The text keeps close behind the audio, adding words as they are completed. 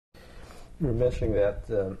You were mentioning that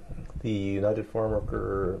the United Farm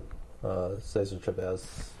Worker Citizenship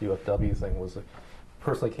as UFW thing was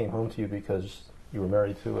personally came home to you because you were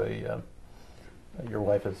married to your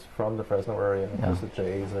wife is from the Fresno area, and the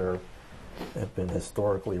Jays have been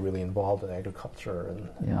historically really involved in agriculture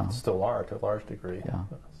and still are to a large degree. Yeah.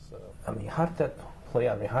 So, I mean, how did that play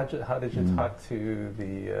out? I mean, how did you talk to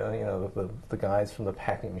the guys from the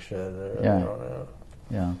packing shed?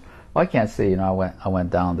 Yeah. Well, I can't say, I went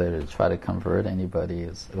down there to try to convert anybody.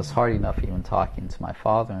 It was hard enough even talking to my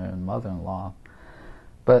father and mother-in-law.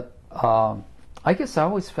 But I guess I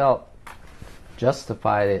always felt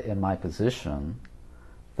justified in my position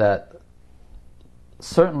that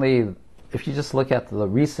certainly if you just look at the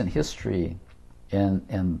recent history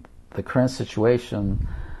and the current situation,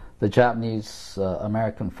 the Japanese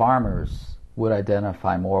American farmers would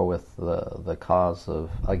identify more with the cause of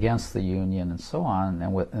against the union and so on,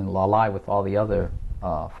 and ally with all the other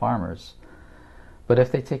farmers. But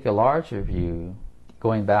if they take a larger view,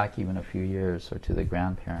 going back even a few years or to the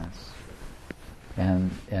grandparents,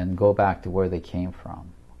 and go back to where they came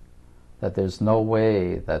from, that there's no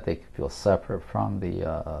way that they could feel separate from the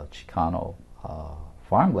Chicano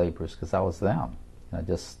farm laborers, because that was them.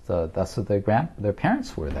 That's what their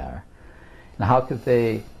parents were there. And how could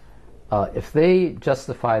they, if they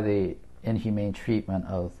justify the inhumane treatment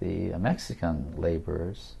of the Mexican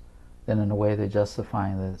laborers, then in a way they're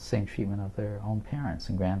justifying the same treatment of their own parents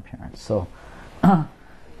and grandparents. So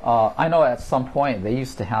I know at some point they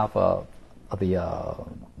used to have the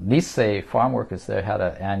Nisei farm workers there had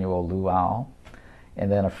an annual luau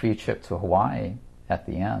and then a free trip to Hawaii at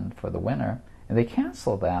the end for the winter. And they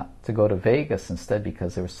canceled that to go to Vegas instead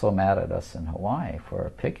because they were so mad at us in Hawaii for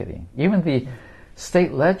picketing. Even the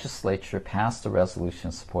state legislature passed a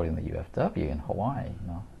resolution supporting the UFW in Hawaii.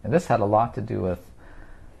 And this had a lot to do with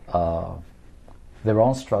their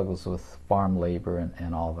own struggles with farm labor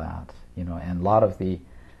and all that. And a lot of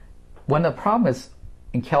when the problem is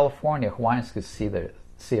in California, Hawaiians could see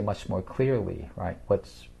it much more clearly, right?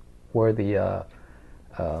 Where the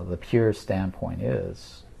pure standpoint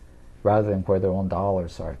is, rather than where their own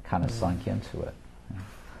dollars are kind of sunk into it.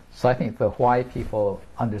 So I think the Hawaii people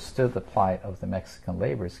understood the plight of the Mexican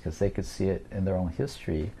laborers because they could see it in their own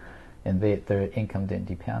history, and their income didn't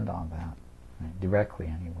depend on that, right? Directly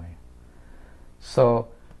anyway. So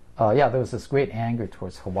there was this great anger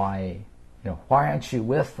towards Hawaii. Why aren't you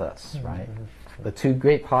with us, right? The two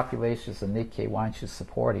great populations of Nikkei, why aren't you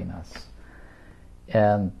supporting us?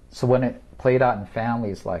 And so when it played out in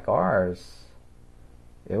families like ours,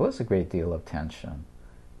 it was a great deal of tension.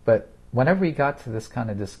 But whenever we got to this kind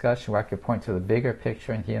of discussion where I could point to the bigger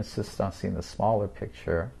picture and he insisted on seeing the smaller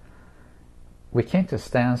picture, we came to a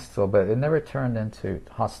standstill, but it never turned into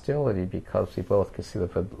hostility because we both could see the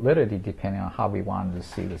validity depending on how we wanted to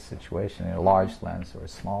see the situation, in a large lens or a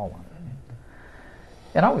small one.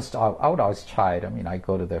 And I would always chide. I'd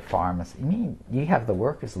go to their farm and say, "You mean you have the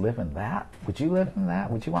workers live in that? Would you live in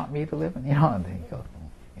that? Would you want me to live in?" And they go,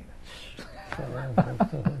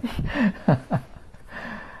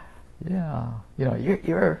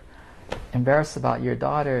 you're embarrassed about your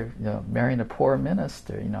daughter, marrying a poor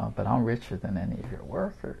minister, but I'm richer than any of your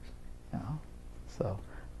workers, So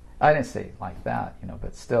I didn't say it like that,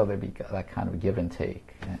 but still there'd be that kind of give and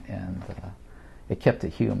take, and it kept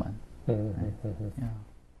it human. Right? Yeah.